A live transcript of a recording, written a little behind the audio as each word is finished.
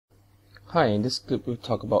Hi, in this clip we'll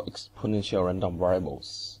talk about exponential random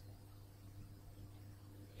variables.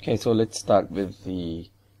 Okay, so let's start with the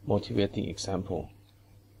motivating example.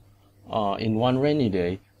 In one rainy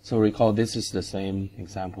day, so recall this is the same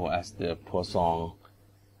example as the Poisson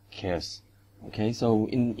case. Okay, so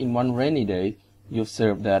in one rainy day, you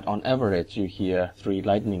observe that on average you hear 3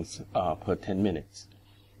 lightnings per 10 minutes.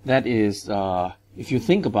 That is, if you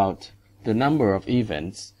think about the number of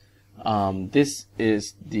events, this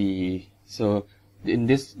is so in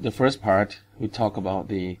the first part we talk about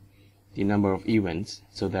the number of events.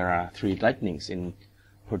 So there are 3 lightnings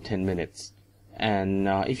per 10 minutes, and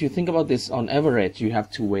if you think about this, on average you have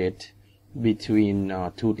to wait between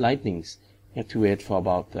 2 lightnings. You have to wait for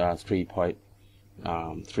about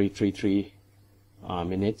 3.333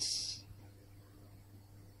 minutes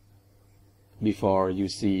before you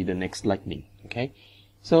see the next lightning. Okay,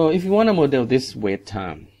 so if you want to model this wait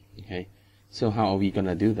time, okay, so how are we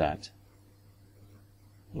gonna do that?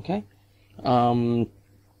 Okay,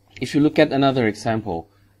 if you look at another example,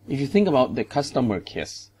 if you think about the customer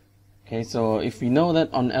case, okay, so if we know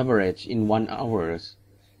that on average in 1 hour,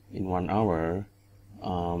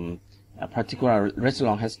 a particular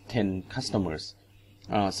restaurant has 10 customers,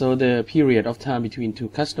 so the period of time between 2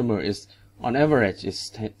 customers is on average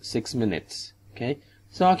is 6 minutes. Okay,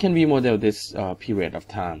 so how can we model this period of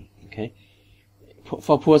time? Okay,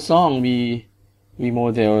 for Poisson we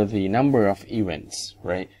model the number of events,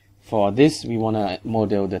 right? For this we want to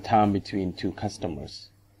model the time between 2 customers.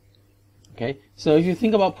 Okay, so if you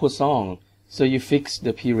think about Poisson, so you fix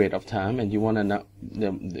the period of time and you want to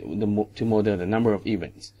model the number of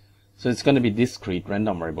events. So it's going to be discrete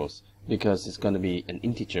random variables because it's going to be an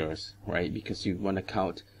integers, right? Because you want to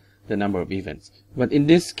count the number of events. But in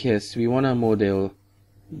this case, we want to model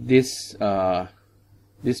this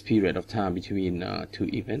this period of time between 2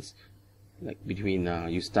 events, like between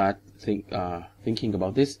you start thinking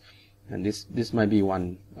about this, and this might be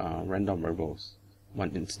one random variables, one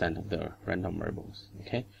instant of the random variables.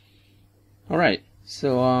 Okay, all right,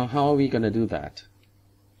 so how are we gonna do that?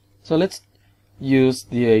 So let's use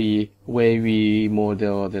the way we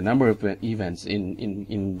model the number of events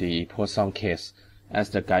in the Poisson case as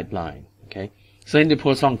the guideline. Okay, so in the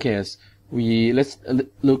Poisson case, let's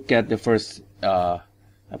look at the first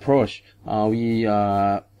approach. We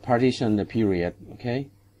partition the period, okay,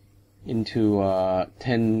 into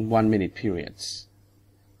 10 1-minute periods.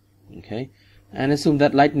 Okay, and assume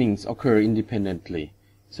that lightnings occur independently.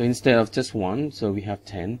 So instead of just 1, so we have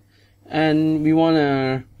 10, and we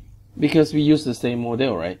wanna, because we use the same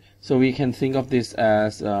model, right? So we can think of this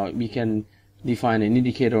as we can define an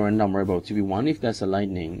indicator random variable to be 1 if there's a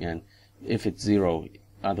lightning, and if it's 0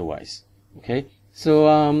 otherwise. Okay, so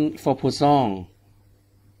for Poisson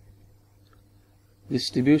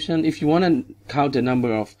distribution, if you want to count the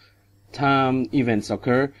number of time events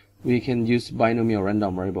occur, we can use binomial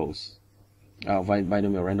random variables,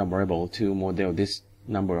 binomial random variable to model this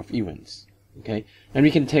number of events. Okay, and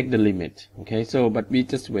we can take the limit. Okay, so but we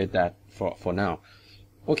just wait that for now.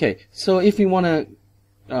 Okay, so if we want to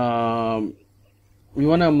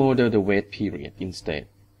model the wait period instead.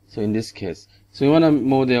 So in this case, so we want to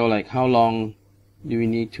model like how long do we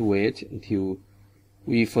need to wait until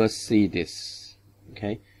we first see this.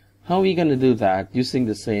 Okay, how are we going to do that using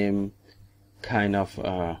the same kind of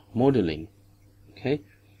modeling? Okay,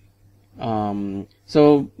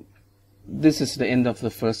 so this is the end of the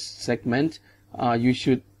first segment. You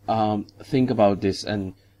should think about this,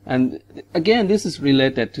 and again, this is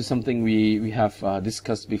related to something we have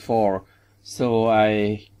discussed before. So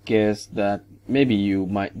I guess that maybe you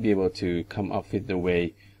might be able to come up with the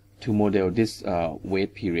way to model this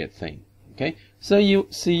wait period thing. Okay, so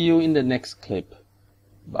see you in the next clip.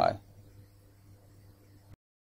 Bye.